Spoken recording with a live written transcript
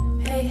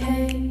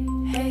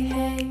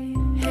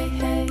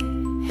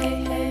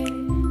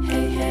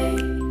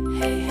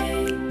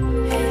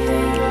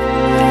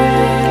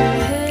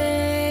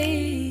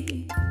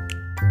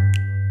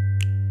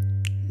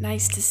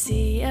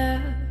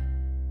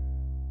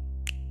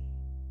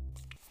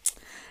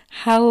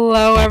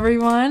Hello,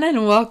 everyone,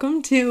 and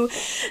welcome to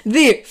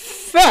the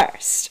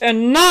first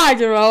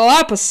inaugural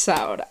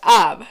episode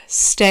of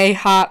Stay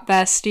Hot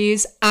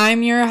Besties.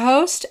 I'm your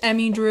host,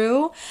 Emmy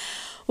Drew.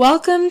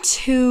 Welcome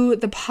to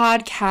the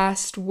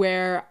podcast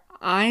where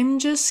I'm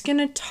just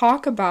gonna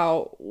talk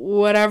about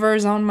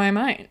whatever's on my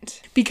mind.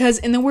 Because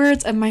in the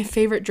words of my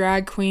favorite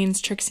drag queens,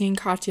 Trixie and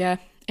Katya,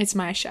 it's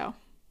my show.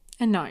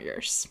 And not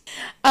yours.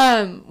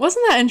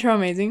 Wasn't that intro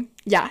amazing?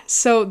 Yeah,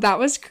 so that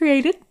was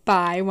created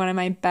by one of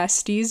my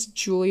besties,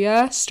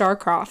 Julia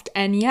Starcroft.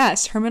 And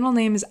yes, her middle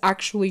name is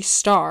actually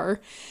Star.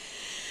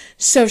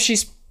 So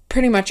she's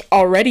pretty much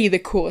already the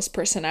coolest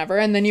person ever.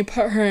 And then you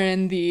put her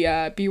in the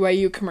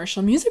BYU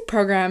commercial music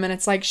program and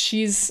it's like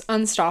she's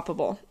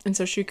unstoppable. And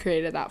so she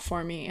created that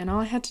for me. And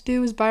all I had to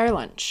do was buy her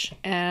lunch.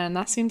 And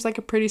that seems like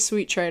a pretty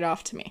sweet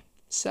trade-off to me.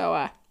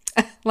 So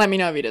let me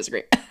know if you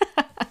disagree.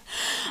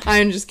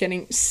 I'm just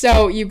kidding.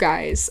 So, you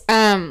guys,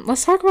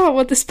 let's talk about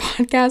what this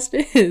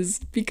podcast is,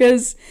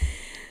 because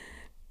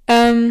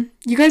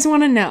you guys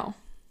want to know,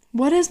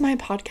 what is my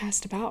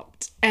podcast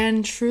about?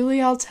 And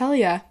truly, I'll tell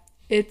you,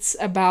 it's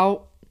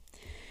about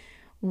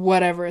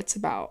whatever it's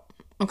about.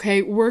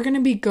 Okay, we're going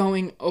to be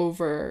going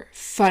over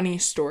funny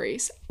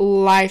stories,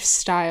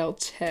 lifestyle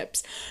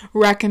tips,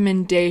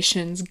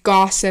 recommendations,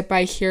 gossip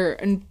I hear,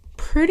 and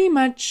pretty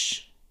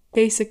much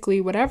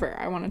basically whatever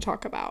I want to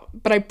talk about.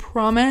 But I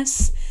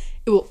promise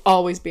it will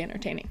always be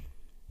entertaining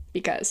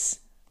because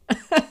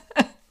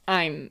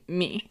I'm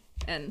me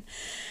and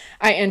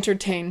I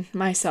entertain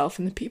myself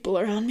and the people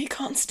around me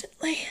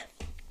constantly.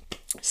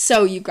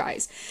 So you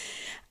guys,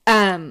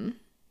 I'm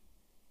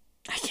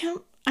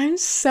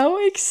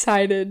so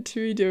excited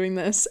to be doing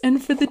this.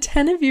 And for the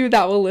 10 of you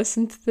that will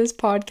listen to this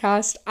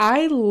podcast,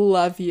 I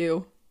love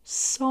you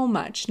so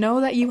much. Know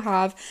that you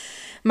have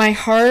my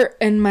heart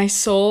and my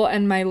soul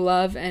and my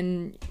love,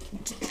 and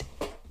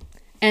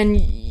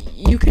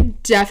you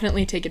could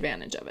definitely take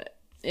advantage of it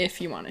if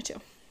you wanted to.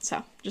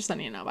 So just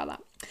letting you know about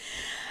that.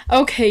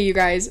 Okay, you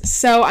guys.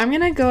 So I'm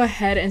going to go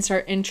ahead and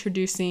start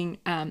introducing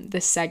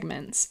the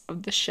segments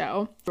of the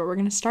show. But we're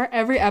going to start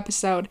every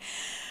episode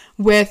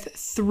with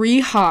 3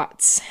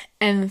 hots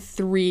and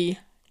 3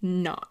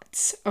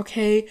 nots.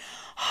 Okay?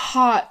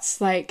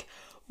 Hots, like,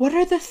 what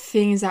are the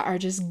things that are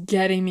just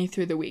getting me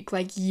through the week?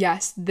 Like,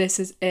 yes, this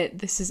is it.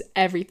 This is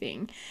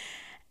everything.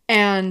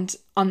 And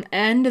on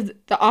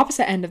the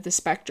opposite end of the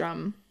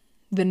spectrum,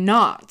 the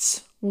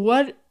nots,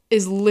 what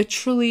is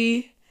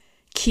literally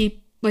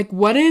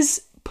what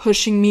is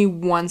pushing me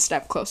one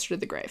step closer to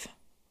the grave?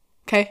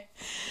 Okay?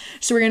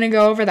 So we're going to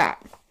go over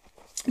that.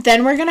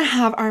 Then we're going to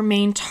have our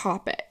main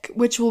topic,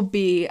 which will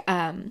be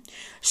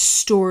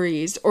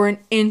stories or an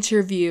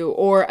interview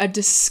or a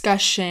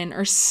discussion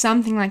or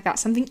something like that.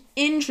 Something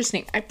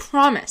interesting. I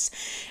promise.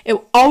 It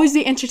will always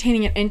be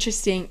entertaining and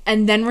interesting.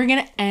 And then we're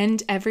going to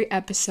end every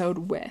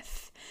episode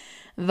with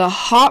the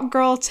hot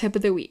girl tip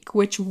of the week,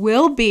 which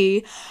will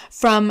be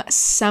from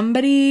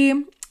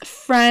somebody,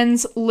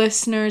 friends,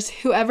 listeners,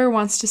 whoever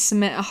wants to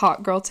submit a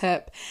hot girl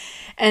tip.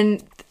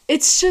 And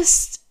it's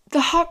just... the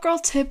hot girl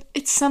tip,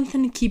 it's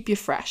something to keep you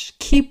fresh,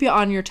 keep you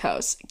on your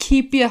toes,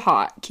 keep you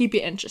hot, keep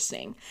you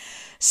interesting.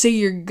 So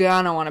you're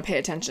gonna want to pay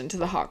attention to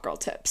the hot girl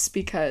tips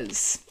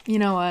because, you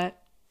know what,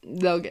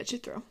 they'll get you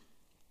through.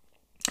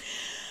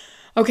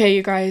 Okay,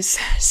 you guys,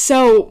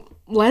 so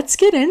let's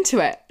get into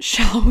it,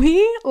 shall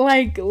we?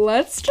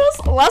 Let's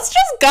just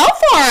go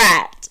for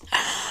it.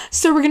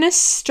 So we're gonna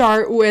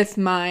start with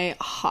my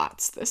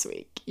hots this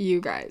week,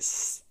 you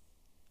guys.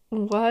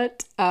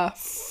 What a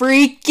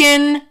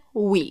freaking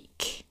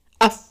week.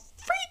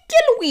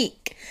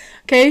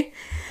 Okay?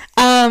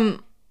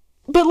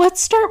 But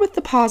let's start with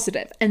the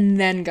positive and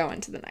then go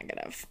into the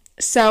negative.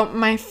 So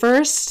my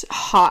first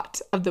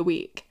hot of the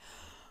week,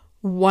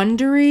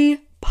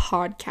 Wondery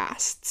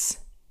podcasts.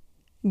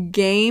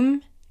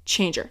 Game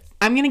changer.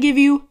 I'm going to give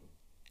you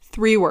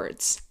 3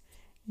 words.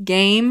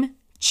 Game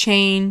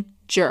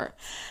changer.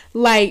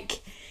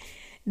 Like,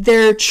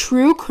 they're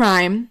true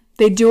crime.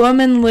 They do them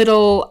in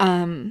little...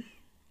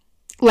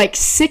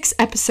 6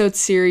 episode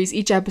series.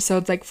 Each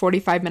episode's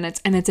 45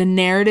 minutes, and it's a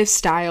narrative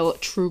style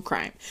true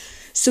crime.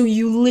 So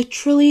you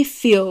literally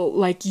feel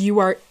like you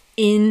are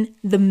in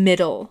the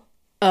middle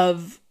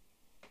of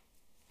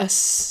a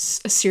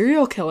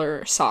serial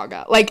killer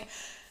saga.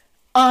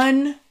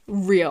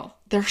 Unreal.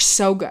 They're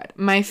so good.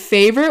 My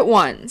favorite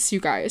ones, you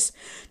guys,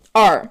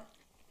 are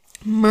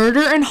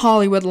Murder in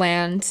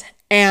Hollywoodland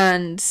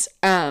and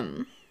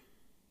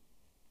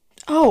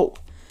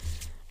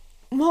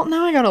well,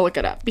 now I gotta look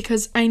it up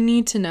because I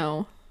need to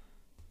know.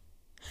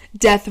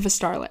 Death of a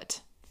Starlet.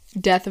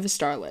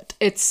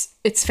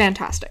 It's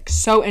fantastic.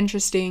 So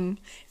interesting.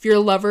 If you're a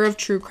lover of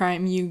true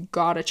crime, you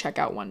gotta check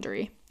out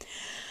Wondery.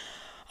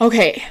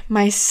 Okay,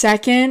 my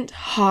second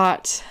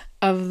hot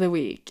of the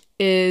week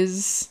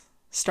is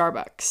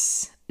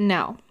Starbucks.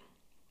 Now,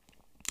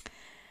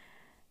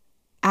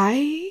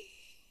 I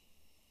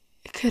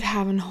could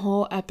have a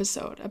whole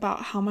episode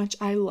about how much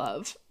I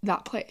love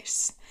that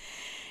place.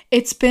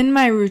 It's been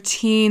my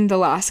routine the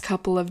last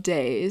couple of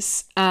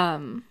days.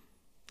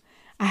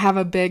 I have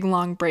a big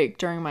long break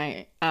during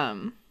my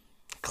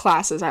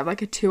classes. I have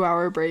like a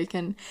 2-hour break,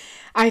 and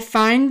I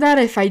find that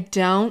if I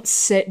don't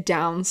sit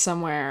down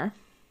somewhere,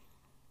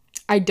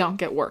 I don't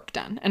get work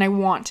done, and I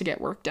want to get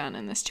work done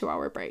in this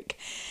 2-hour break,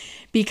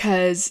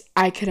 because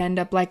I could end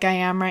up like I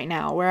am right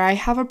now, where I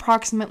have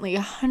approximately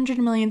 100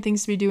 million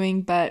things to be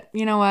doing, but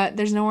you know what?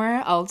 There's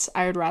nowhere else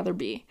I would rather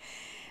be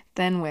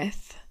than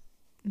with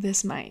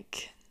this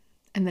mic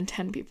and the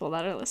 10 people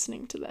that are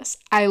listening to this.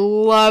 I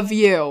love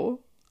you.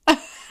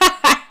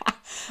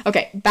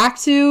 Okay, back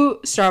to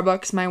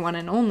Starbucks, my one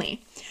and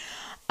only.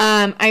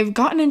 I've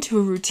gotten into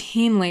a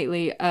routine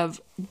lately of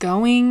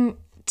going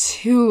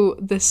to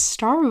the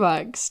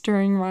Starbucks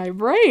during my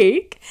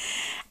break,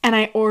 and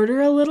I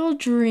order a little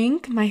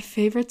drink. My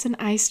favorite's an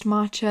iced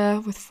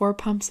matcha with 4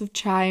 pumps of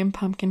chai and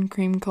pumpkin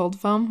cream cold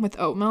foam with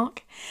oat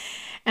milk.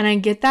 And I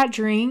get that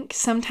drink.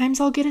 Sometimes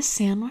I'll get a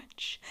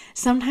sandwich.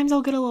 Sometimes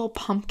I'll get a little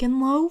pumpkin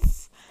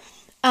loaf.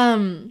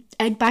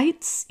 Egg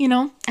bites,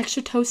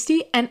 extra toasty.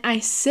 And I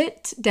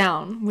sit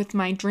down with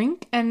my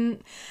drink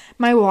and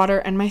my water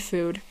and my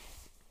food.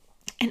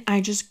 And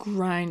I just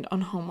grind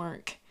on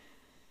homework.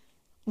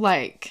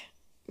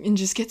 And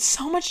just get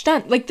so much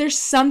done. There's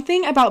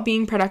something about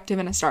being productive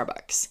in a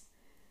Starbucks.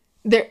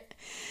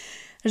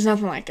 There's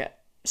nothing like it.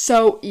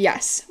 So,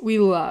 yes, we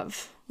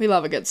love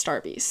a good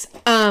Starbies.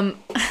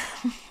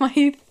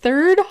 My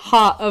third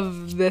hot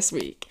of this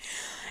week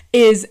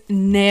is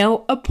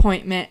nail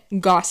appointment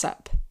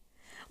gossip.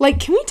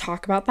 Can we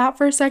talk about that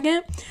for a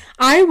second?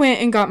 I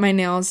went and got my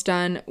nails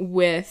done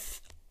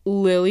with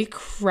Lily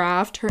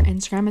Craft. Her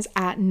Instagram is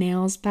at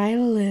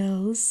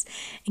nailsbylils.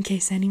 In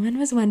case anyone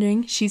was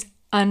wondering, she's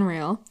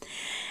unreal.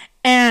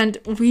 And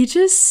we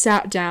just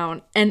sat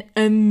down and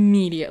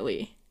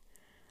immediately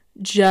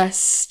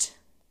just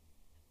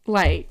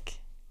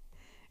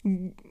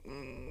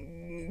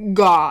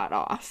got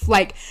off.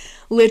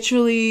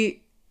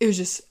 Literally, it was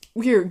just,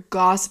 we were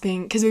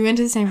gossiping because we went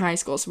to the same high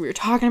school, so we were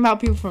talking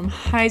about people from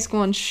high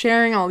school and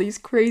sharing all these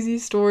crazy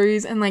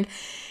stories. And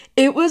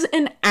it was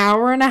an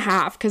hour and a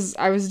half because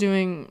I was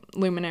doing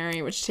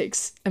Luminary, which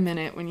takes a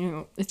minute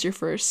when it's your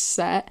first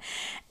set,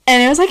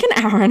 and it was an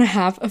hour and a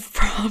half of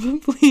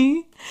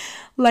probably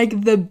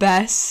the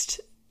best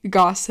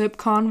gossip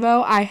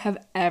convo I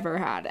have ever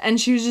had.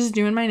 And she was just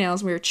doing my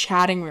nails, we were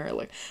chatting, we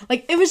were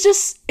it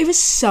was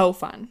so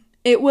fun.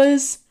 It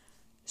was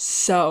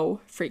so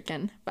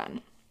freaking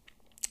fun.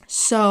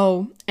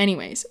 So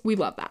anyways, we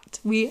love that.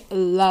 We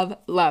love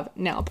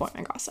nail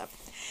appointment gossip.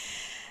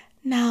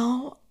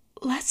 Now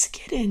let's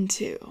get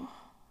into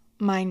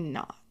my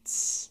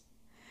knots,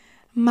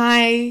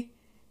 my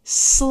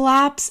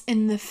slaps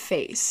in the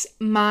face,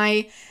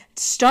 my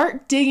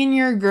start digging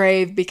your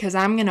grave because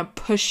I'm gonna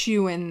push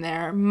you in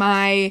there,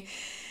 my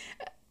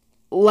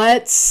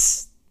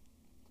let's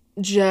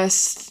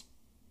just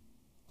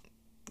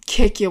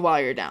kick you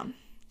while you're down,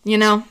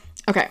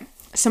 Okay,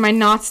 so my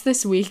knots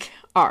this week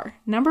are,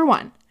 number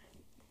 1,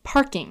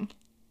 parking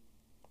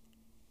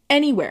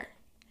anywhere.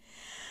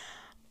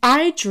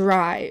 I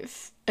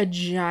drive a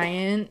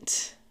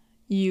giant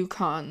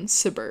Yukon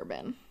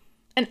Suburban,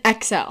 an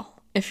XL,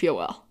 if you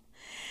will,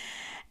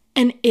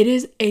 and it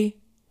is a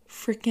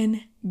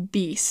freaking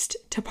beast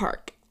to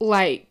park.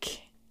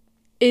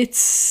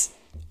 It's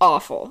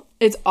awful.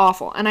 It's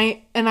awful. And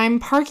I'm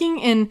parking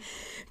in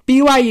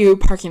BYU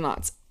parking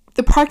lots.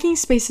 The parking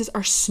spaces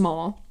are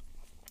small.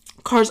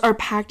 Cars are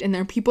packed in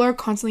there. People are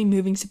constantly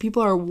moving, so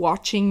people are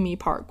watching me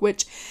park,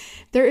 which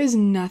there is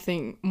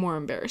nothing more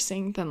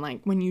embarrassing than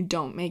when you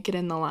don't make it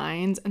in the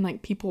lines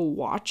and people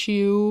watch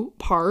you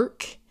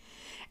park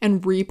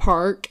and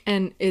repark,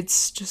 and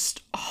it's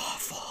just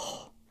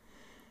awful.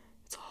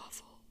 It's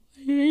awful.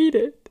 I hate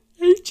it.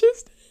 I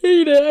just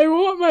hate it. I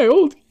want my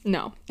old...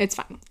 No, it's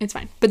fine. It's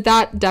fine. But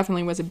that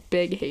definitely was a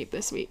big hate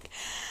this week.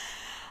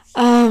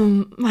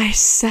 My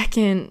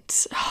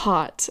second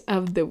hot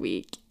of the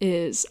week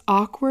is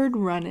awkward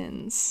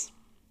run-ins.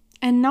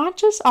 And not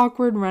just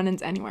awkward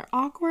run-ins anywhere.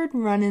 Awkward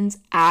run-ins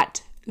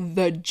at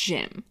the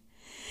gym.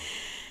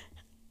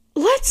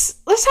 Let's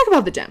talk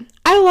about the gym.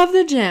 I love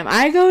the gym.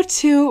 I go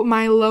to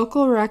my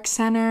local rec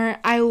center.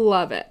 I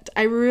love it.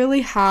 I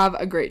really have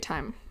a great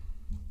time.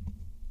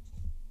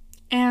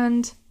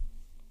 And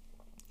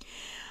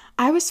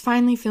I was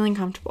finally feeling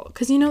comfortable.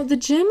 Because, the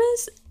gym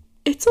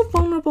it's a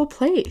vulnerable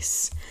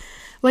place.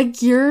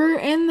 You're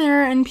in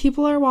there and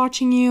people are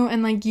watching you,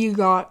 and you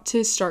got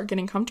to start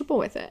getting comfortable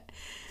with it.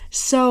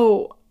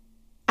 So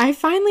I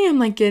finally am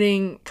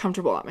getting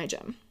comfortable at my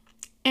gym.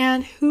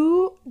 And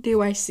who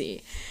do I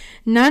see?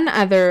 None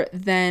other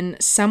than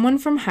someone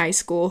from high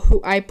school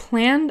who I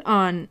planned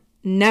on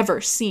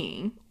never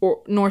seeing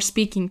nor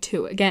speaking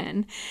to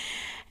again.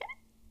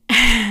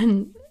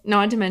 And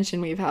not to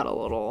mention we've had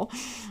a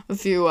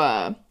few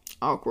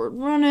awkward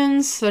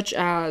run-ins, such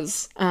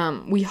as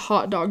we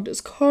hot dogged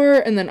his car,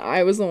 and then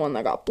I was the one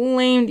that got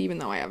blamed, even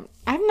though I have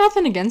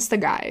nothing against the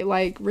guy,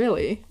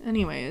 really.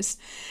 Anyways,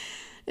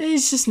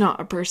 he's just not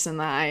a person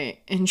that I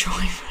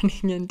enjoy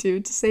running into,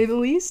 to say the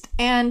least.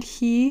 And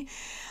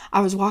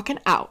I was walking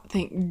out,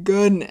 thank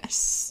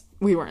goodness,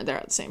 we weren't there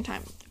at the same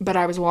time. But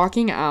I was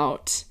walking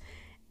out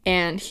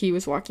and he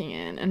was walking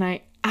in, and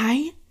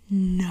I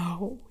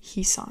know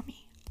he saw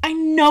me. I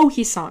know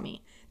he saw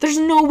me. There's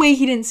no way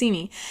he didn't see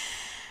me.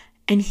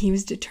 And he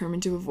was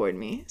determined to avoid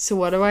me. So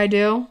what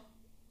do?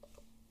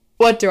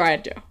 What do I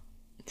do?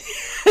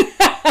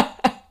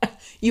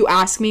 You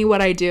ask me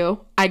what I do,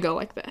 I go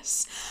like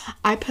this.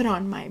 I put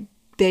on my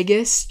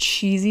biggest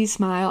cheesy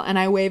smile and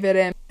I wave at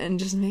him and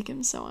just make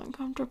him so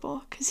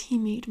uncomfortable, because he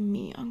made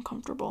me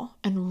uncomfortable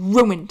and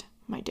ruined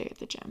my day at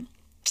the gym.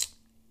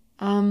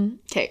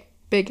 Okay,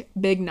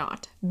 big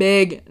knot.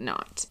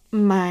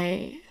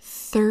 My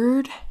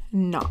third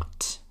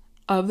knot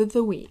of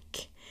the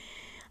week.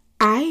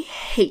 I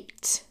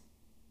hate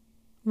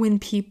when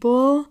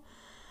people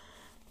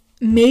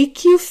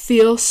make you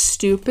feel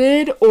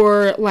stupid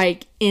or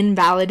like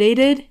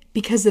invalidated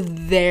because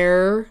of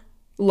their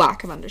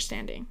lack of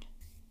understanding.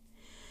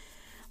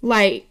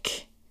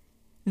 Like,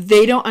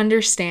 they don't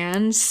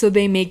understand, so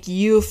they make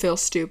you feel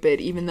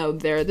stupid even though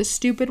they're the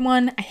stupid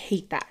one. I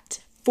hate that.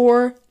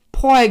 For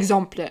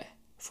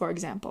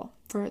example,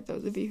 for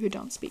those of you who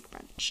don't speak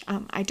French.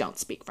 I don't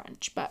speak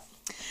French, but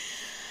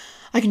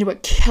I can do a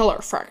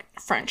killer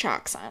French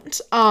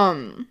accent.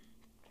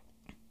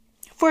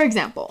 For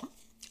example,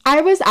 I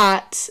was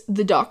at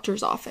the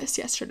doctor's office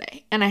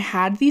yesterday and I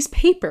had these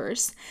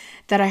papers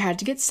that I had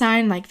to get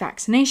signed, like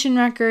vaccination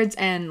records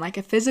and like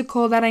a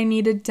physical that I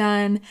needed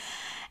done.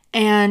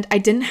 And I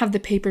didn't have the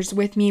papers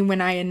with me when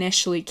I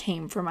initially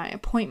came for my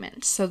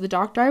appointment. So the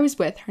doctor I was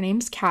with, her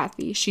name's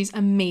Kathy. She's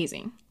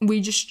amazing. We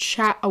just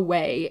chat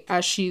away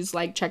as she's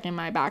like checking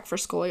my back for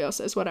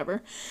scoliosis,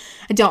 whatever.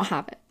 I don't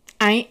have it.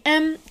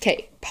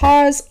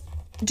 Pause,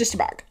 just a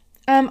brag.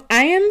 I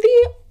am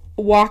the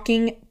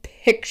walking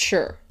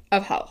picture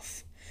of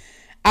health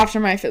after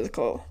my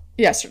physical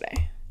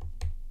yesterday.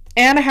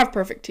 And I have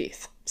perfect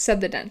teeth,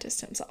 said the dentist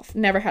himself.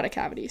 Never had a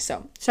cavity,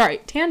 so sorry,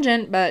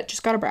 tangent, but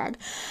just gotta brag.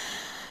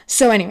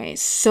 So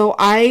anyways,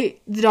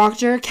 the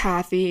doctor,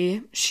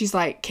 Kathy, she's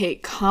like,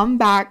 Kate, come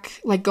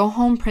back, like go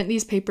home, print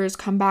these papers,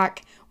 come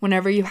back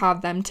whenever you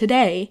have them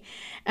today,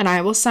 and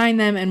I will sign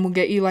them and we'll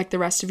get you like the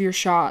rest of your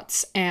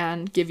shots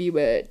and give you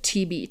a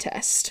TB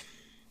test.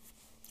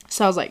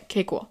 So I was like,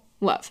 okay, cool,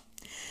 love.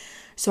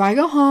 So I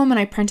go home and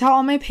I print out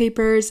all my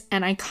papers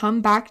and I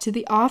come back to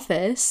the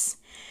office,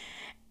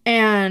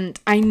 and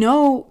I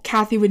know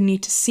Kathy would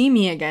need to see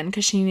me again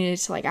because she needed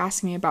to like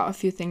ask me about a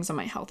few things on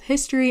my health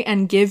history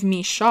and give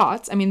me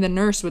shots. I mean, the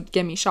nurse would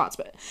give me shots,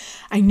 but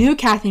I knew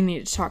Kathy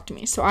needed to talk to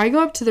me. So I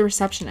go up to the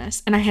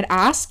receptionist and I had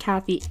asked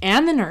Kathy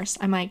and the nurse,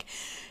 I'm like,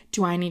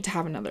 do I need to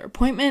have another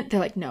appointment? They're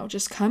like, no,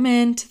 just come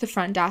in to the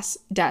front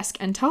desk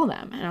and tell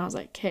them. And I was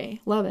like,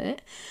 okay, love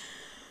it.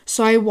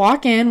 So I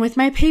walk in with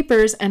my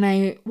papers and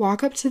I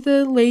walk up to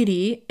the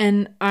lady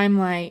and I'm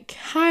like,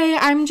 hi,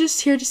 I'm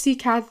just here to see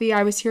Kathy.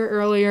 I was here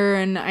earlier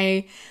and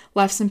I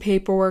left some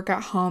paperwork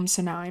at home.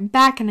 So now I'm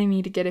back and I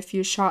need to get a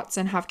few shots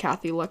and have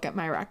Kathy look at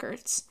my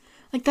records.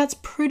 Like, that's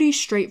pretty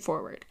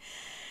straightforward.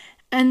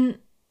 And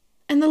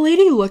the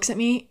lady looks at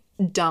me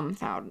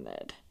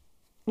dumbfounded.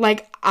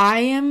 Like, I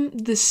am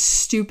the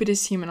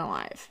stupidest human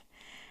alive.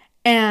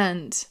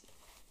 And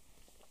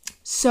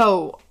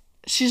so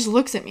she just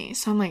looks at me.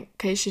 So I'm like,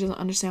 okay, she doesn't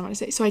understand what I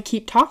say. So I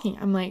keep talking.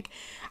 I'm like,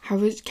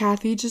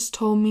 Kathy just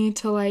told me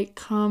to like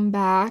come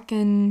back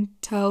and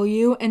tell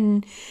you.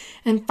 And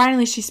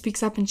finally she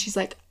speaks up and she's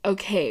like,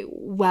 okay,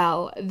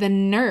 well, the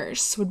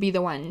nurse would be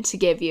the one to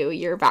give you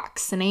your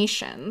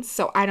vaccinations.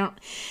 So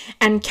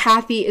and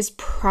Kathy is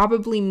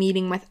probably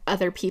meeting with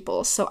other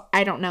people. So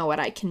I don't know what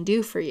I can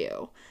do for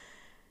you.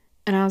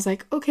 And I was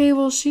like, okay,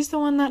 well, she's the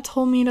one that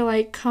told me to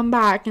like come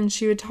back and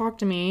she would talk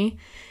to me.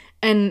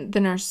 And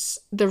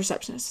the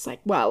receptionist is like,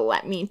 well,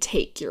 let me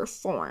take your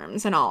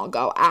forms and I'll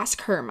go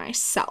ask her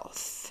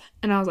myself.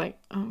 And I was like,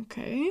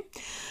 okay.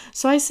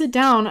 So I sit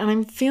down and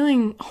I'm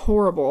feeling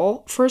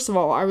horrible. First of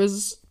all, I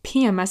was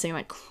PMSing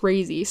like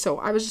crazy. So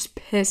I was just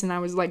pissed and I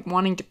was like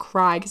wanting to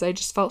cry because I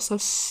just felt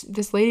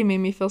this lady made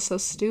me feel so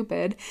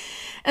stupid.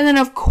 And then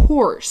of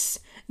course,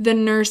 the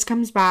nurse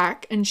comes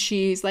back and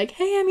she's like,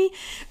 hey, Emmy,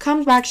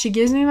 comes back. She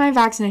gives me my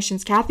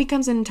vaccinations. Kathy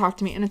comes in and talks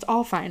to me and it's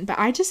all fine. But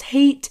I just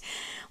hate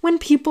when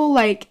people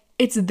like,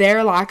 it's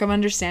their lack of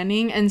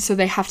understanding and so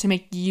they have to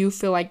make you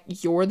feel like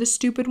you're the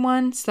stupid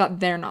one so that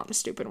they're not the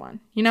stupid one,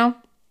 you know?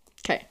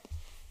 Okay.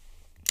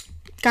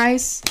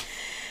 Guys,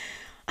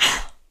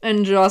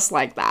 and just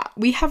like that,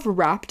 we have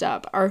wrapped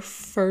up our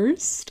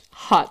first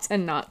Hot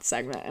and Not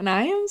segment and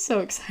I am so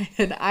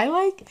excited.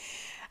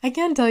 I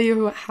can't tell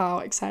you how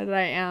excited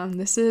I am.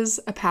 This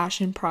is a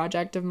passion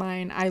project of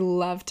mine. I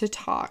love to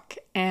talk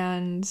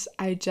and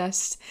I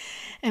just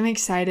am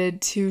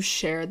excited to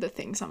share the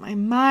things on my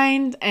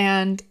mind.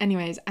 And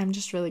anyways, I'm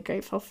just really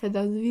grateful for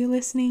those of you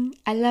listening.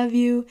 I love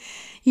you.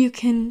 You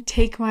can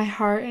take my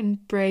heart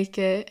and break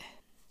it.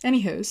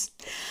 Anywho's,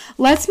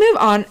 let's move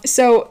on.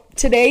 So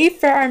today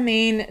for our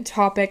main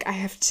topic, I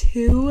have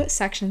 2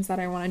 sections that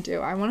I want to do.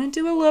 I want to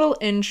do a little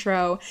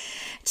intro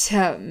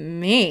to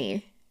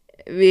me,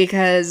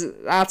 because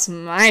that's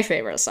my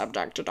favorite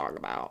subject to talk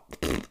about.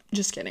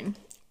 Just kidding.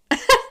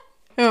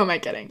 Who am I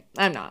kidding?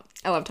 I'm not.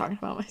 I love talking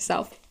about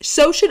myself.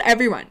 So should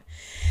everyone.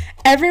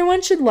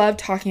 Everyone should love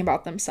talking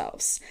about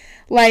themselves.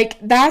 Like,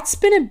 that's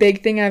been a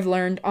big thing I've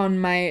learned on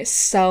my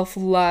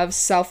self-love,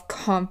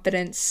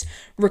 self-confidence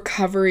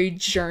recovery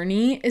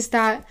journey, is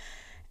that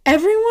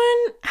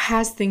everyone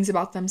has things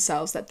about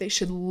themselves that they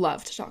should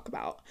love to talk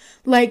about.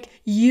 Like,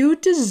 you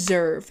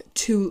deserve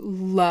to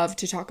love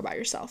to talk about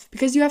yourself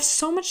because you have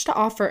so much to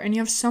offer and you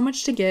have so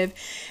much to give,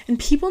 and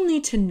people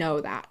need to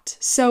know that.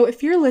 So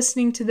if you're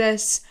listening to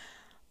this,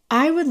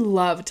 I would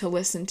love to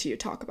listen to you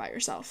talk about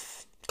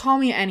yourself. Call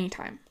me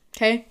anytime,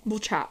 okay? We'll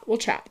chat.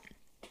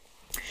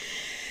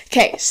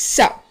 Okay,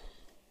 so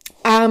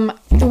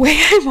the way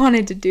I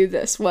wanted to do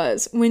this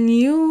was when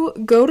you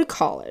go to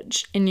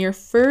college, in your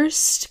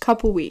first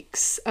couple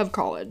weeks of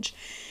college,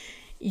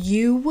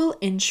 you will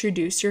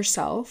introduce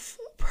yourself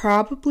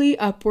probably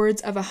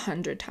upwards of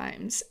 100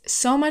 times,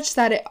 so much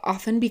that it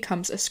often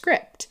becomes a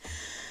script.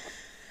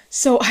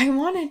 So I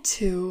wanted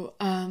to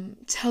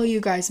tell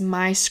you guys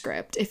my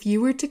script. If you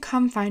were to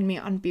come find me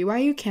on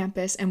BYU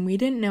campus and we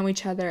didn't know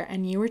each other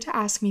and you were to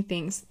ask me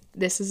things,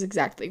 this is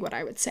exactly what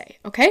I would say,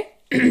 okay?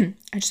 I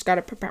just got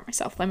to prepare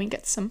myself. Let me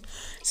get some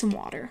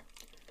water.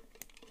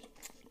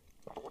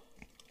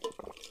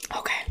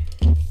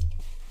 Okay.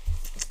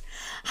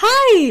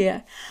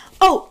 Hi!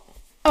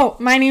 Oh,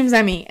 my name's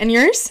Emmy. And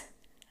yours?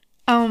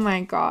 Oh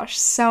my gosh,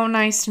 so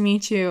nice to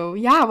meet you.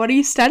 Yeah, what are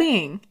you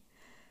studying?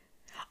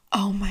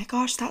 Oh my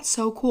gosh, that's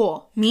so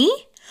cool. Me?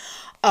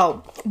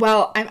 Oh,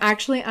 well, I'm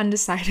actually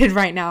undecided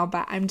right now,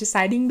 but I'm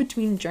deciding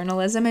between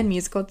journalism and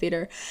musical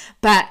theater.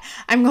 But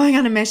I'm going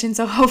on a mission,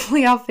 so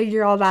hopefully I'll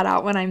figure all that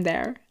out when I'm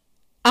there.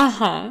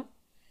 Uh-huh.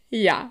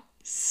 Yeah,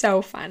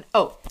 so fun.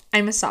 Oh,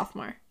 I'm a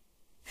sophomore.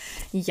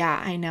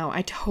 Yeah, I know.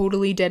 I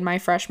totally did my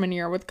freshman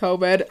year with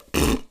COVID.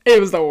 It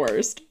was the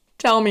worst.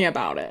 Tell me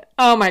about it.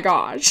 Oh my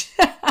gosh.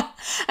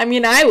 I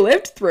mean, I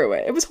lived through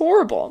it. It was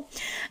horrible.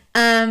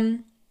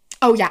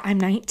 Oh yeah, I'm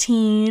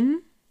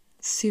 19.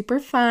 Super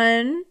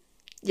fun.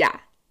 Yeah.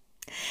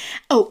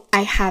 Oh,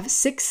 I have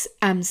 6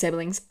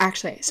 siblings.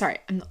 Actually, sorry,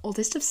 I'm the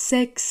oldest of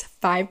 6.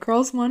 5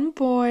 girls, 1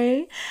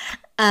 boy.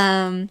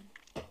 My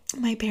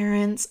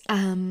parents,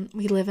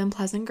 we live in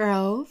Pleasant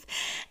Grove.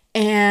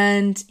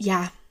 And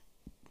yeah.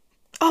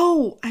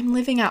 Oh, I'm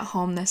living at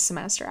home this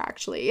semester,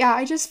 actually. Yeah,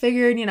 I just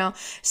figured,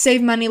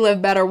 save money,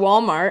 live better,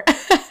 Walmart.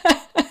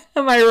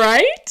 Am I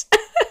right?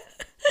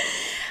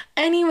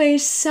 Anyway,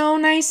 so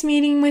nice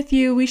meeting with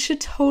you. We should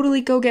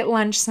totally go get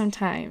lunch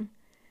sometime.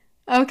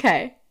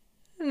 Okay.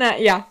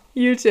 Yeah,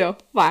 you too.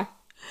 Bye.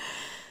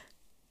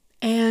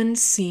 And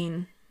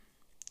scene.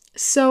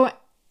 So,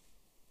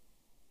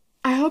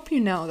 I hope you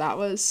know that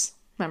was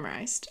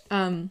memorized.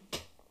 And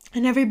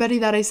everybody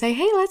that I say,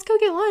 hey, let's go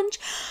get lunch,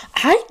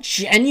 I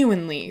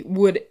genuinely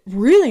would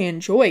really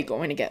enjoy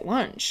going to get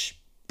lunch.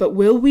 But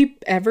will we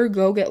ever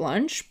go get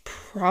lunch?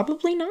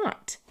 Probably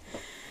not.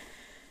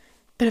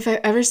 But if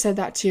I ever said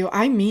that to you,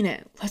 I mean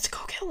it. Let's go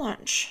get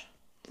lunch.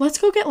 Let's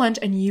go get lunch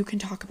and you can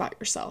talk about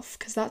yourself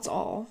because that's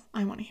all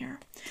I want to hear.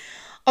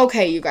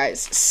 Okay, you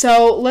guys.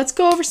 So let's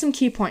go over some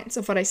key points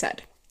of what I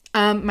said.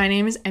 My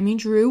name is Emmy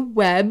Drew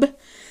Webb.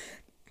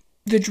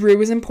 The Drew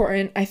is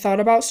important. I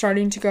thought about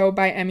starting to go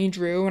by Emmy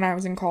Drew when I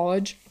was in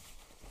college,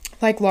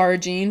 like Laura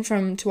Jean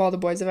from To All the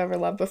Boys I've Ever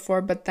Loved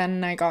Before, but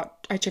then I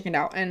chickened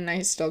out and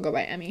I still go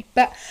by Emmy.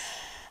 But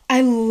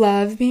I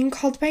love being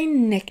called by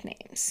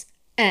nicknames.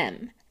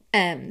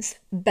 Ems,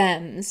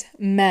 Bems,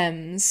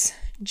 Mems,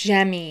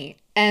 Jemmy,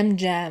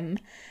 Gem,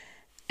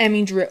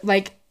 Emmy Drew.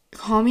 Like,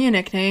 call me a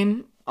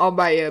nickname, I'll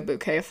buy you a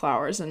bouquet of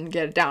flowers and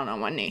get it down on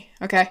one knee.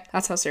 Okay?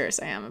 That's how serious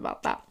I am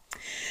about that.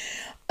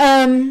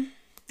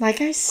 Like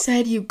I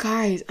said, you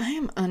guys, I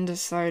am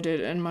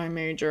undecided in my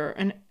major,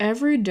 and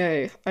every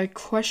day I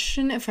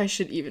question if I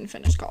should even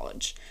finish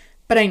college.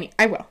 But I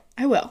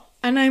will.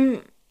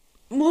 And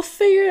we'll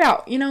figure it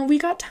out. We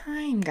got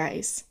time,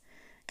 guys.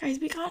 Guys,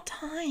 we got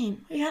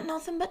time. We got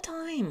nothing but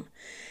time.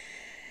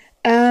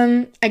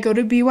 I go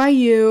to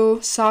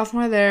BYU,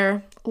 sophomore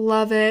there.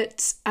 Love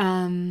it.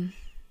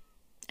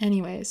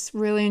 Anyways,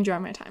 really enjoy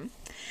my time.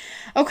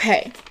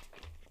 Okay.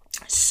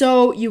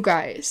 So, you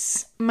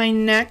guys, my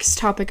next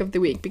topic of the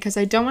week, because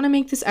I don't want to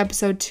make this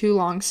episode too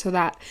long so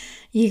that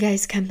you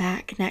guys come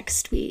back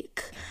next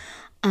week.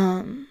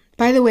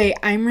 By the way,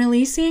 I'm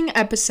releasing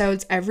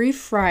episodes every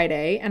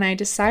Friday, and I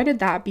decided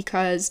that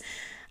because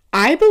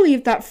I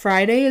believe that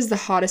Friday is the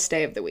hottest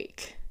day of the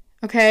week,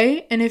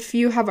 okay? And if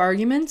you have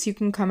arguments, you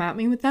can come at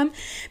me with them,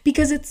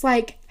 because it's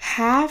like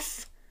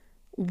half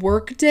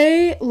work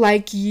day,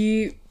 but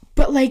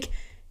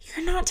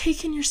you're not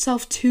taking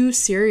yourself too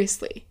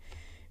seriously.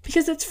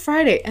 Because it's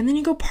Friday, and then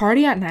you go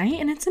party at night,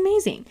 and it's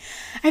amazing.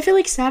 I feel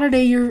like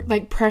Saturday, you're,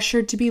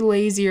 pressured to be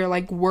lazy or,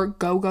 work,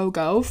 go, go,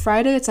 go.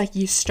 Friday, it's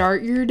you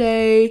start your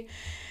day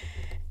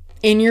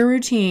in your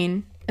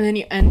routine, and then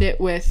you end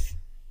it with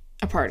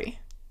a party.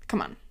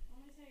 Come on.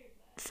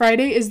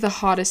 Friday is the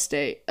hottest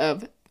day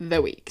of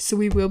the week, so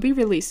we will be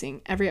releasing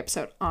every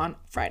episode on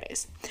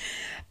Fridays.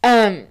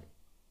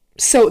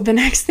 So the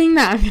next thing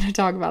that I'm going to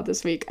talk about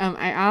this week,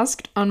 I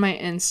asked on my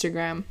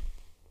Instagram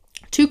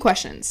 2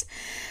 questions.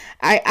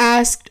 I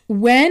asked,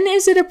 when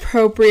is it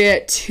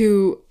appropriate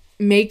to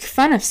make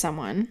fun of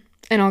someone?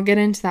 And I'll get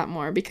into that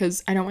more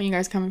because I don't want you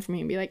guys coming for me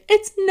and be like,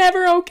 it's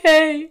never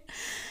okay.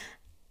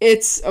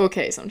 It's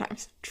okay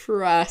sometimes.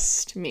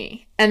 Trust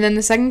me. And then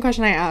the second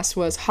question I asked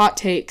was hot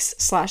takes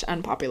 /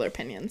 unpopular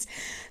opinions.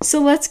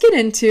 So let's get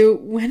into,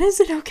 when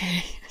is it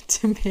okay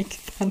to make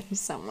fun of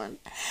someone?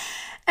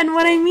 And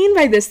what I mean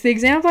by this, the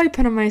example I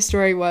put on my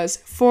story was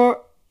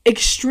for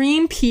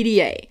extreme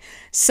PDA,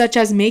 such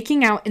as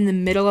making out in the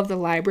middle of the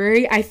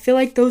library. I feel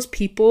like those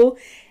people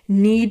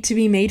need to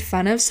be made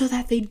fun of so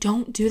that they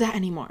don't do that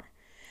anymore.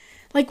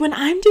 Like when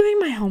I'm doing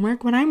my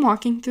homework, when I'm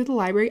walking through the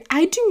library,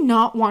 I do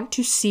not want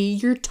to see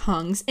your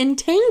tongues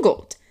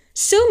entangled.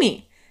 Sue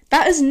me.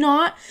 That is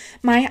not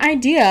my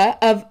idea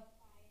of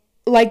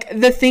like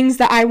the things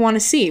that I want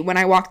to see when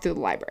I walk through the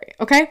library.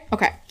 Okay.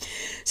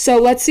 So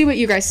let's see what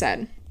you guys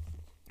said.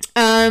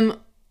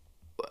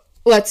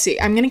 Let's see.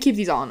 I'm going to keep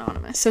these all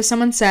anonymous. So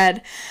someone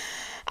said,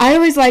 I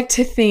always like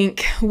to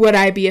think, would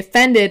I be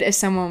offended if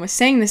someone was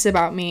saying this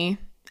about me?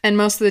 And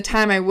most of the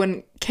time I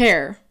wouldn't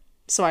care.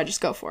 So I just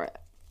go for it.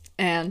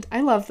 And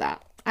I love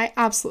that. I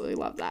absolutely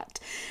love that.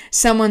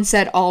 Someone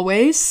said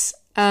always.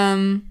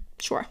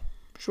 Surely.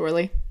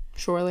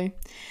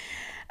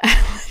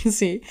 Let's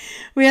see.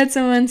 We had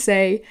someone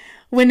say,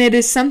 when it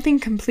is something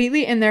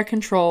completely in their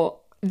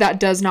control that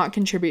does not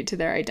contribute to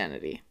their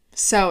identity.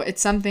 So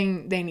it's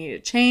something they need to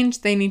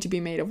change. They need to be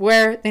made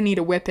aware. They need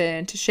to whip it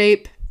into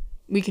shape.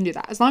 We can do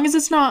that. As long as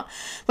it's not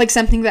like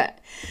something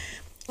that,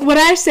 what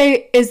I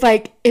say is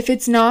like, if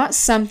it's not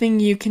something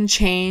you can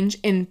change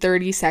in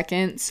 30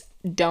 seconds,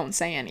 don't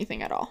say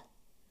anything at all.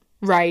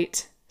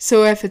 Right?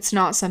 So if it's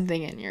not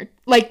something in your,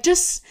 like,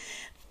 just,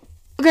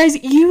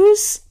 guys,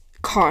 use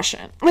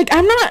caution. Like,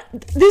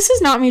 this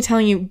is not me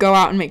telling you go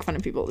out and make fun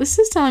of people. This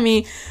is telling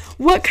me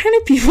what kind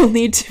of people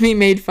need to be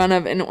made fun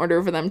of in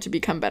order for them to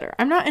become better.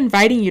 I'm not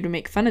inviting you to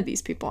make fun of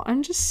these people.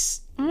 I'm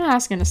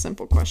asking a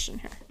simple question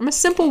here. I'm a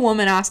simple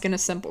woman asking a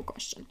simple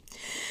question.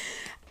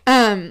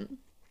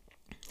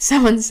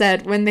 Someone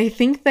said, when they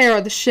think they are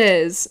the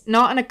shiz,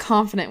 not in a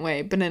confident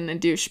way, but in a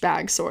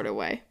douchebag sort of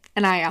way.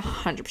 And I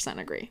 100%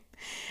 agree.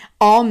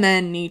 All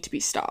men need to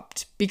be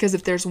stopped. Because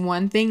if there's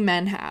one thing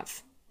men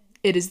have,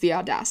 it is the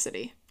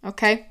audacity.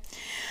 Okay?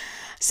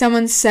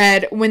 Someone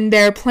said, when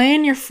they're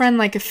playing your friend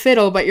like a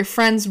fiddle, but your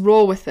friends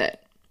roll with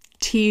it.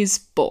 Tease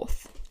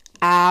both.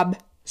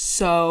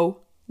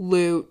 Absolutely.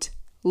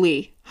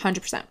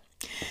 100%.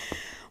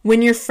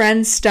 When your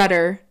friends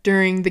stutter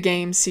during the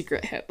game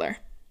Secret Hitler.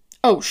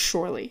 Oh,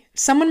 surely. If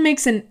someone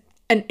makes an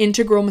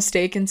integral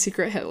mistake in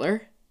Secret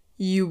Hitler,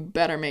 you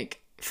better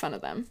make fun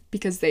of them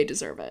because they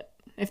deserve it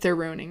if they're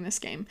ruining this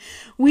game.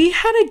 We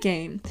played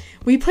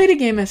a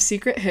game of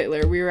Secret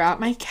Hitler. We were at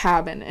my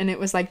cabin and it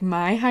was like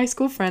my high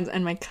school friends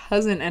and my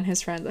cousin and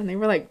his friends, and they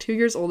were like 2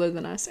 years older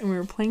than us, and we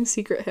were playing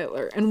Secret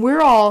Hitler, and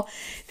we're all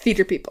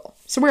theater people.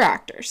 So we're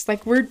actors.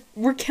 Like we're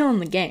killing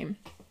the game.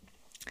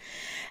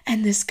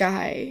 And this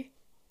guy,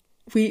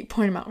 we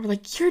point him out. We're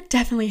like, you're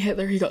definitely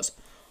Hitler. He goes,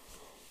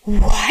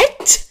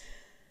 what?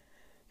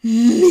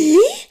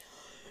 Me?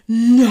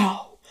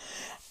 No.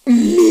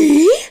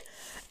 Me?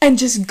 And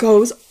just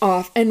goes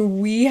off. And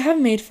we have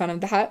made fun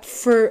of that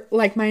for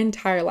like my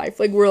entire life.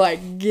 Like we're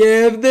like,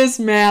 give this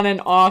man an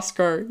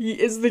Oscar. He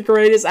is the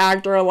greatest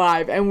actor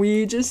alive. And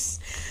we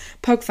just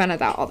poke fun of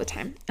that all the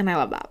time. And I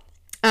love that.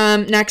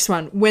 Next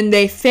one. When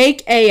they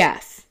fake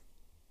AF.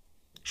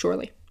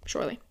 Surely.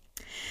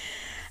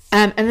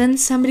 And then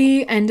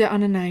somebody ended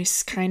on a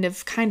nice, kind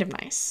of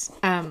nice.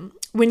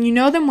 When you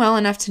know them well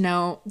enough to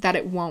know that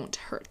it won't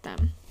hurt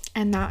them.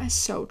 And that is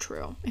so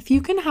true. If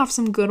you can have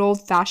some good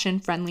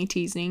old-fashioned friendly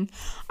teasing,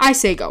 I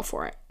say go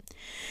for it.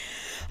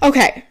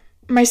 Okay,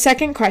 my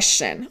second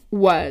question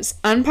was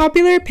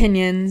unpopular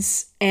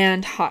opinions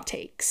and hot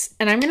takes.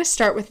 And I'm going to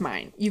start with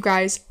mine. You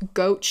guys,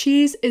 goat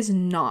cheese is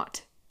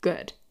not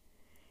good.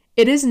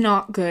 It is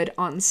not good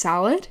on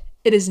salad.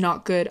 It is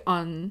not good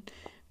on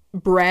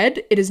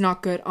bread. It is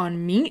not good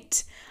on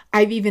meat.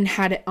 I've even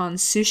had it on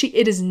sushi.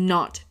 It is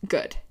not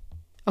good.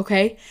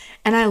 Okay?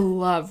 And I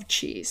love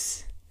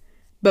cheese.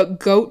 But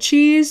goat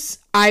cheese,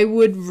 I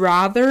would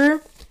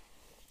rather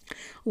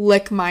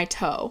lick my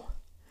toe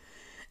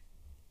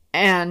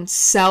and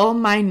sell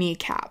my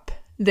kneecap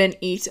than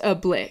eat a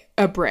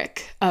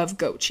brick of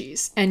goat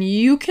cheese. And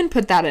you can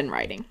put that in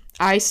writing.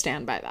 I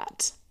stand by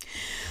that.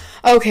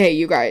 Okay,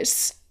 you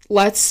guys.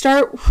 Let's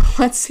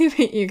see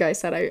what you guys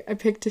said. I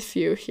picked a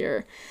few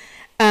here.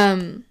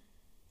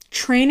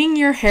 Training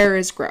your hair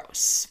is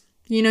gross.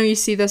 You know, you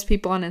see those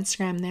people on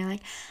Instagram, they're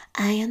like,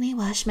 I only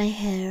wash my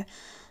hair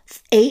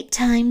 8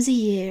 times a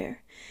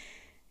year,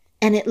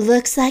 and it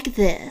looks like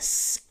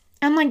this.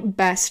 I'm like,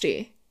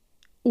 bestie,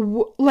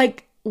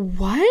 like,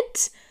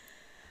 what?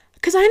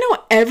 Because I know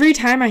every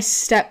time I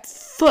step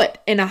foot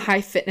in a high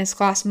fitness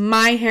class,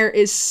 my hair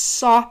is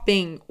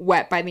sopping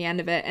wet by the end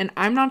of it, and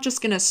I'm not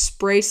just going to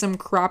spray some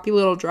crappy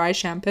little dry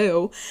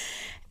shampoo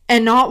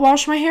and not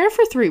wash my hair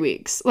for 3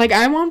 weeks. Like,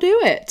 I won't do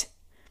it.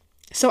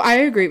 So I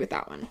agree with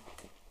that one.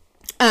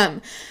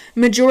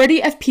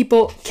 Majority of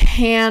people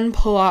can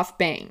pull off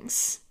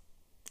bangs.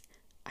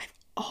 I've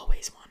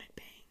always wanted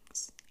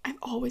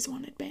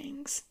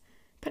bangs.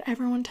 But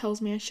everyone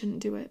tells me I shouldn't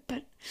do it.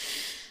 But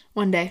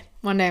one day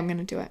I'm going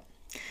to do it.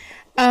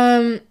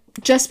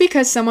 Just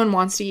because someone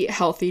wants to eat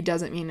healthy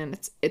doesn't mean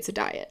it's a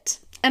diet.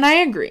 And I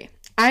agree.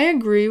 I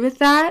agree with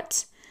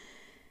that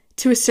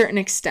to a certain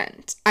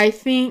extent. I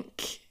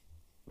think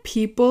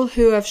people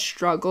who have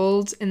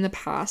struggled in the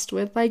past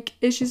with, like,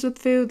 issues with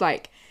food,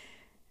 like,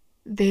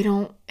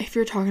 if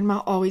you're talking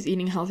about always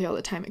eating healthy all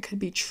the time, it could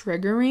be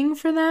triggering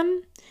for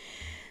them.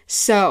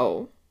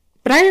 So,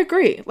 but I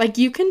agree. Like,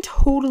 you can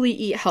totally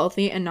eat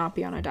healthy and not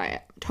be on a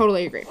diet.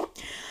 Totally agree.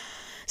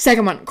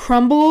 Second one,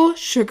 crumble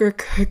sugar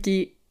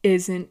cookie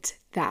isn't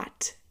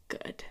that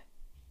good.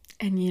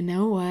 And you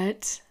know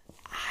what?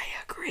 I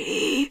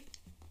agree.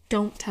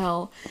 Don't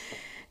tell.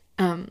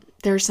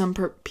 There's some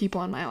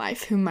people in my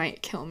life who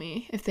might kill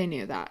me if they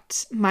knew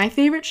that. My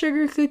favorite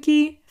sugar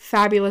cookie,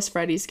 Fabulous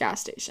Freddy's gas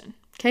station.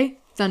 Okay?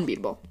 It's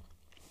unbeatable.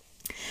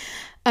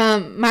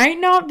 Might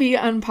not be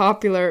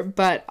unpopular,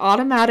 but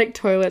automatic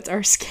toilets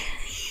are scary.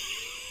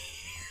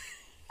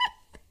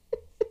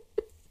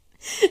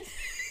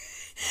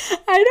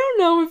 I don't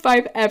know if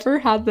I've ever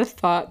had the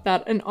thought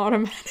that an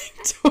automatic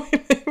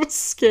toilet was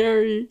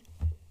scary.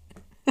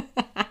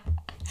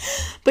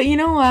 But you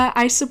know what?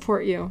 I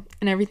support you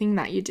in everything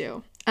that you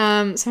do.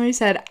 Somebody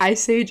said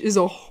Ice Age is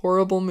a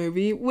horrible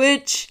movie,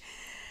 which,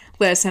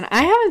 listen,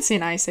 I haven't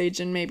seen Ice Age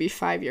in maybe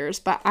 5 years,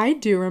 but I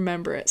do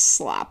remember it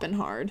slapping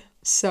hard.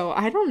 So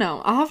I don't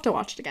know. I'll have to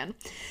watch it again.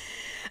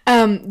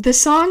 The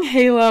song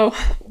Halo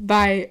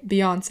by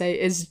Beyonce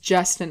is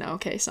just an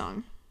okay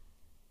song.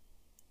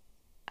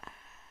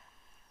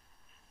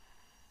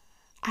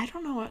 I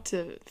don't know what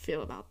to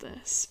feel about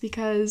this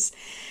because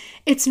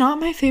it's not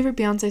my favorite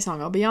Beyonce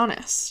song, I'll be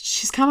honest.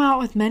 She's come out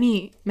with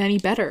many, many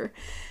better.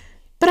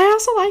 But I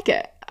also like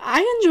it.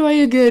 I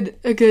enjoy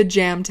a good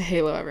jam to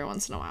Halo every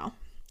once in a while.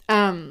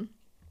 Oh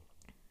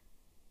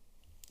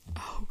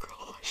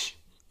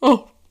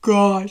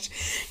gosh.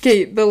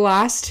 Okay, the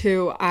last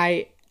two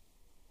I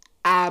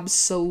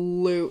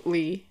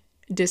absolutely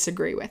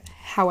disagree with.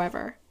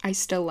 However, I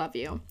still love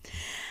you.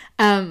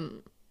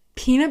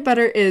 Peanut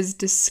butter is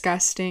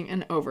disgusting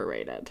and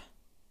overrated.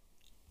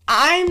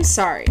 I'm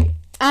sorry.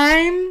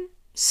 I'm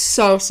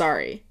so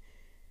sorry.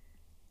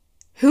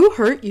 Who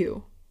hurt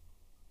you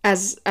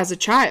as a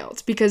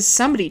child? Because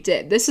somebody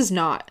did. This is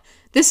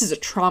a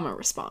trauma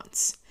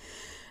response.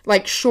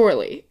 Like,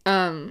 surely.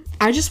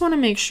 I just want to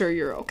make sure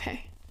you're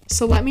okay.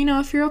 So let me know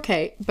if you're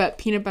okay, but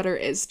peanut butter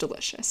is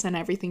delicious, and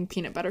everything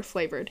peanut butter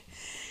flavored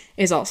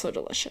is also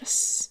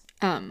delicious.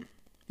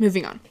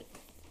 Moving on.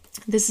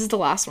 This is the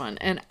last one,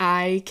 and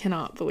I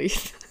cannot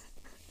believe.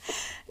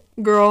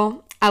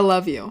 Girl, I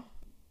love you.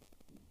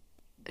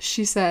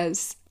 She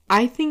says,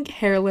 I think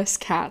hairless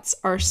cats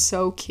are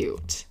so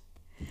cute.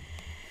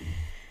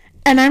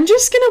 And I'm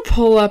just going to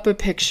pull up a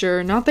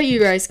picture, not that you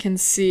guys can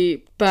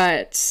see,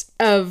 but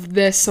of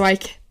this so I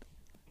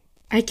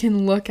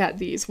can look at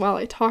these while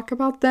I talk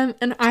about them,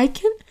 and I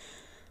can,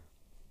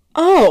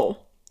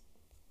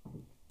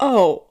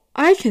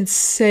 I can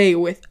say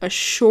with a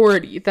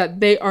surety that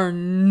they are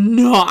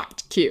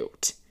not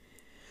cute.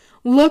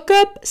 Look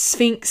up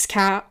Sphinx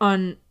cat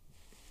on,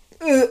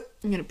 I'm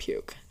gonna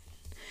puke,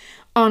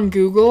 on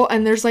Google,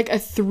 and there's like a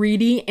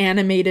 3D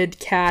animated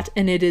cat,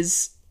 and it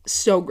is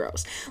so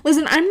gross.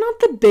 Listen, I'm not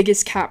the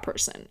biggest cat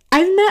person.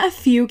 I've met a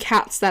few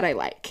cats that I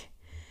like,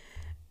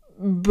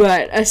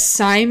 but a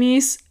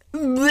Siamese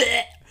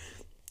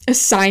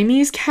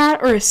cat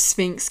or a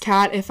Sphinx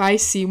cat, if I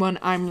see one,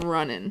 I'm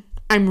running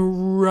in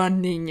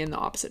the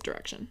opposite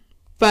direction.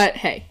 But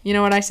hey, you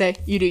know what I say?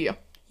 You do you.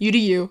 You do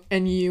you,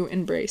 and you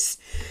embrace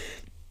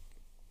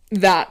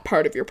that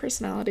part of your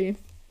personality.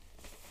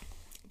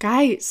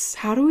 Guys,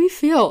 how do we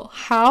feel?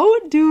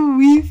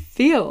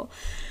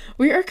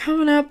 We are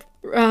coming up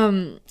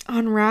on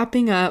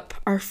wrapping up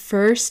our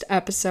first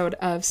episode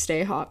of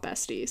Stay Hot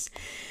Besties.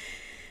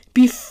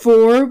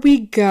 Before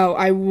we go,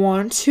 I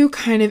want to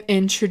kind of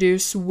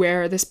introduce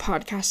where this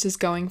podcast is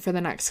going for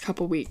the next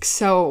couple weeks.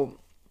 So,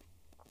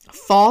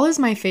 fall is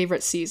my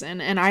favorite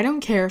season, and I don't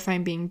care if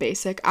I'm being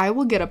basic. I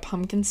will get a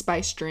pumpkin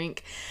spice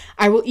drink.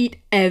 I will eat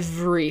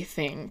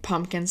everything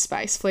pumpkin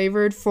spice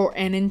flavored for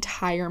an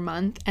entire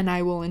month, and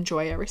I will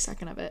enjoy every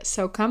second of it.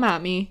 So come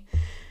at me.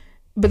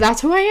 But that's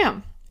who I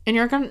am. And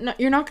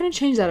you're not going to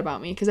change that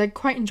about me, because I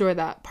quite enjoy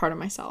that part of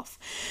myself.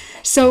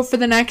 So for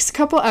the next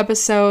couple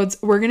episodes,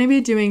 we're going to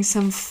be doing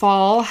some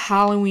fall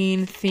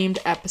Halloween themed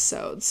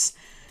episodes.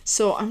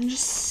 So I'm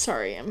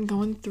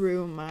going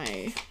through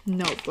my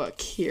notebook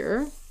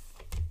here.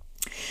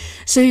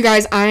 So you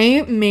guys,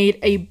 I made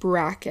a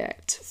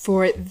bracket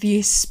for the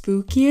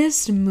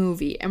spookiest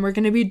movie, and we're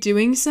going to be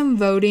doing some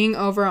voting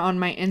over on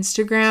my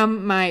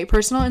Instagram, my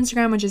personal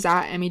Instagram, which is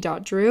at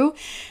emmy.drew,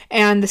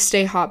 and the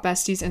Stay Hot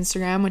Besties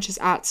Instagram, which is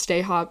at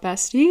Stay Hot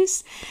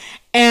Besties.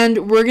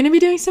 And we're going to be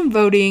doing some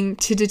voting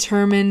to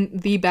determine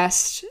the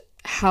best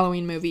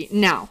Halloween movie.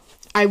 Now,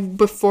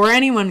 before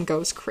anyone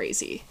goes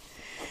crazy,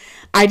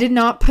 I did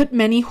not put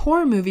many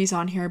horror movies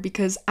on here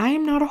because I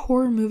am not a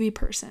horror movie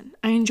person.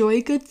 I enjoy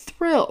a good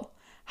thrill.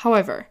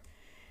 However,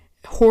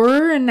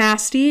 horror and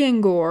nasty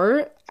and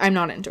gore, I'm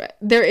not into it.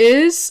 There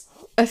is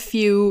a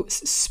few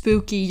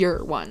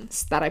spookier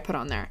ones that I put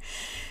on there.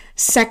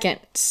 Second,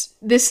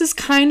 this is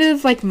kind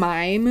of like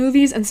my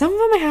movies, and some of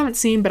them I haven't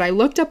seen, but I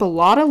looked up a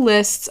lot of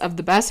lists of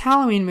the best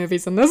Halloween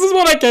movies, and this is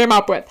what I came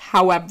up with.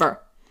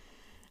 However,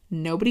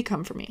 nobody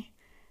come for me,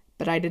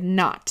 but I did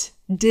not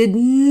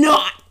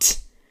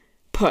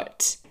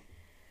put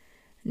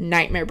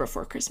Nightmare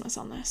Before Christmas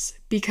on this,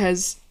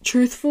 because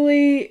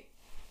truthfully,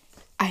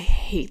 I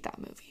hate that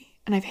movie,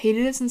 and I've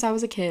hated it since I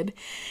was a kid,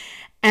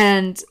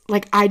 and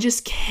like, I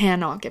just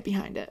cannot get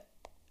behind it.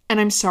 And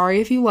I'm sorry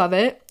if you love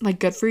it. Like,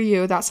 good for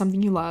you. That's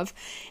something you love.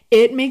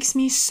 It makes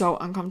me so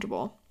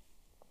uncomfortable.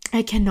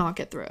 I cannot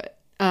get through it.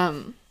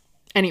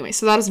 Anyway,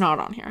 so that is not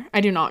on here.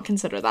 I do not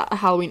consider that a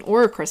Halloween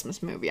or a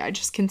Christmas movie. I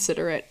just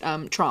consider it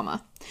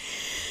trauma.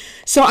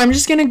 So I'm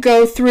just going to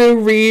go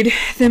through, read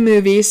the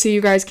movie so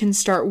you guys can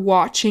start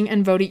watching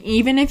and voting.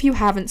 Even if you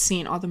haven't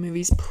seen all the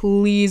movies,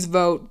 please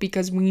vote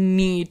because we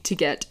need to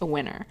get a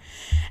winner.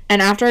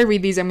 And after I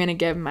read these, I'm going to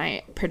give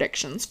my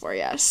predictions for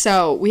you.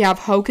 So we have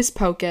Hocus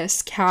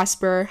Pocus,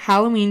 Casper,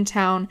 Halloween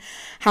Town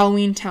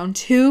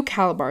 2,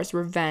 Calabar's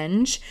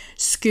Revenge,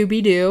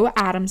 Scooby-Doo,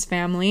 Addams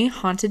Family,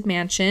 Haunted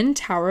Mansion,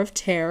 Tower of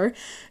Terror,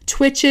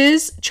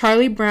 Twitches,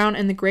 Charlie Brown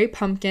and the Great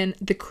Pumpkin,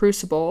 The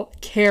Crucible,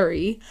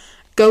 Carrie,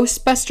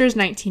 Ghostbusters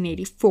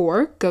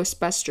 1984,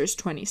 Ghostbusters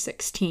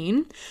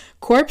 2016,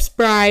 Corpse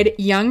Bride,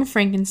 Young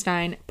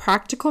Frankenstein,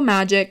 Practical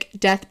Magic,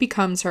 Death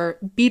Becomes Her,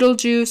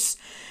 Beetlejuice,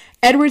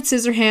 Edward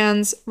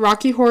Scissorhands,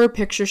 Rocky Horror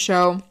Picture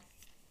Show,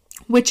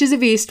 Witches of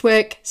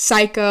Eastwick,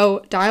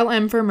 Psycho, Dial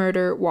M for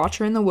Murder,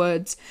 Watcher in the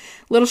Woods,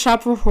 Little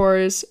Shop of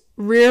Horrors,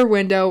 Rear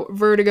Window,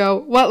 Vertigo,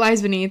 What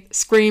Lies Beneath,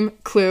 Scream,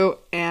 Clue,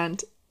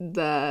 and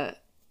the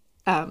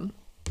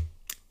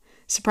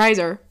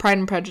surpriser, Pride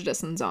and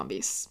Prejudice and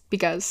Zombies,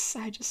 because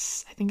I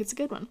think it's a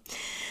good one.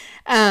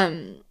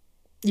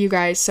 You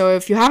guys, so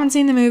if you haven't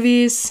seen the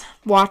movies,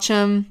 watch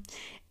them.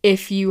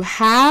 If you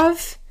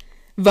have,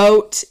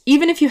 vote.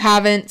 Even if you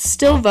haven't,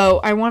 still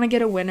vote. I want to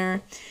get a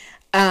winner.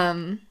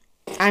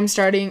 I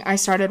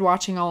started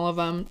watching all of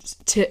them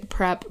to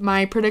prep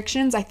my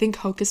predictions. I think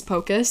Hocus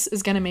Pocus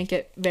is going to make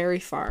it very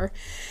far.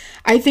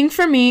 I think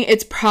for me,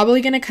 it's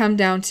probably going to come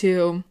down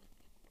to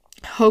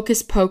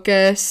Hocus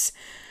Pocus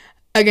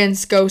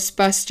against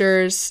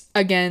Ghostbusters,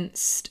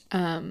 against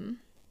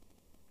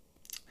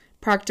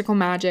Practical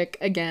Magic,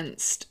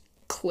 against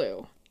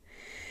Clue.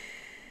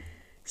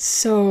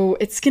 So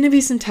it's going to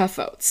be some tough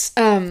votes.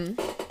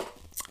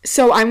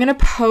 So I'm going to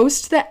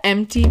post the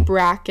empty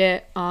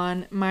bracket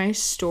on my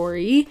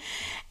story,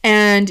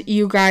 and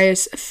you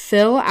guys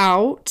fill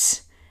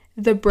out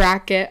the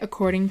bracket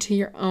according to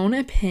your own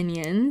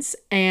opinions,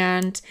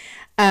 and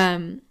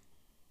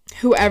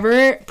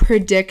whoever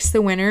predicts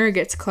the winner or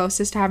gets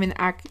closest to having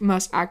the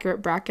most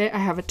accurate bracket, I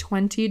have a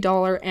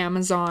 $20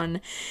 Amazon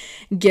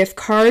gift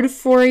card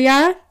for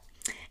you.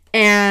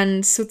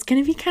 And so it's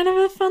going to be kind of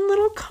a fun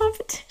little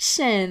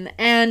competition.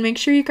 And make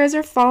sure you guys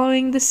are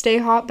following the Stay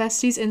Hot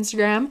Besties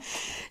Instagram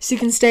so you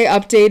can stay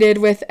updated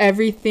with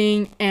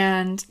everything.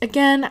 And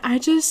again, I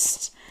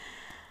just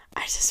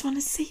want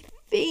to say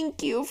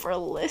thank you for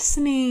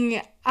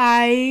listening.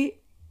 I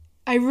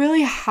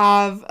really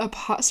have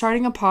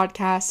starting a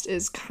podcast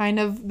is kind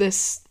of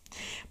this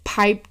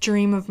pipe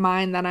dream of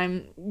mine that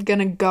I'm going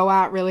to go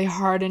at really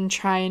hard and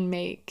try and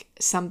make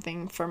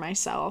something for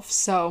myself.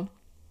 So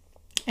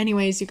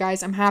anyways, you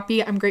guys, I'm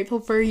happy. I'm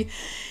grateful for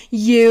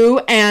you.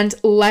 And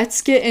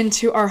let's get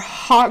into our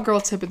hot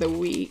girl tip of the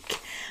week,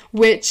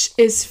 which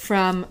is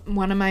from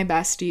one of my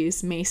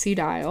besties, Macy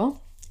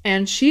Dial.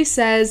 And she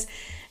says,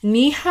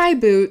 knee-high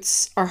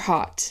boots are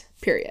hot,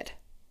 period.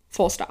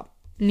 Full stop.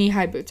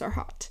 Knee-high boots are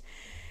hot.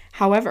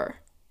 However,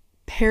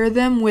 pair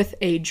them with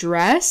a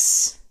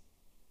dress,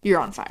 you're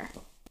on fire.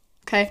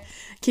 Okay?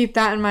 Keep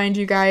that in mind,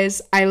 you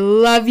guys. I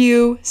love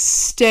you.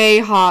 Stay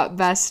hot,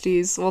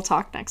 besties. We'll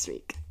talk next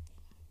week.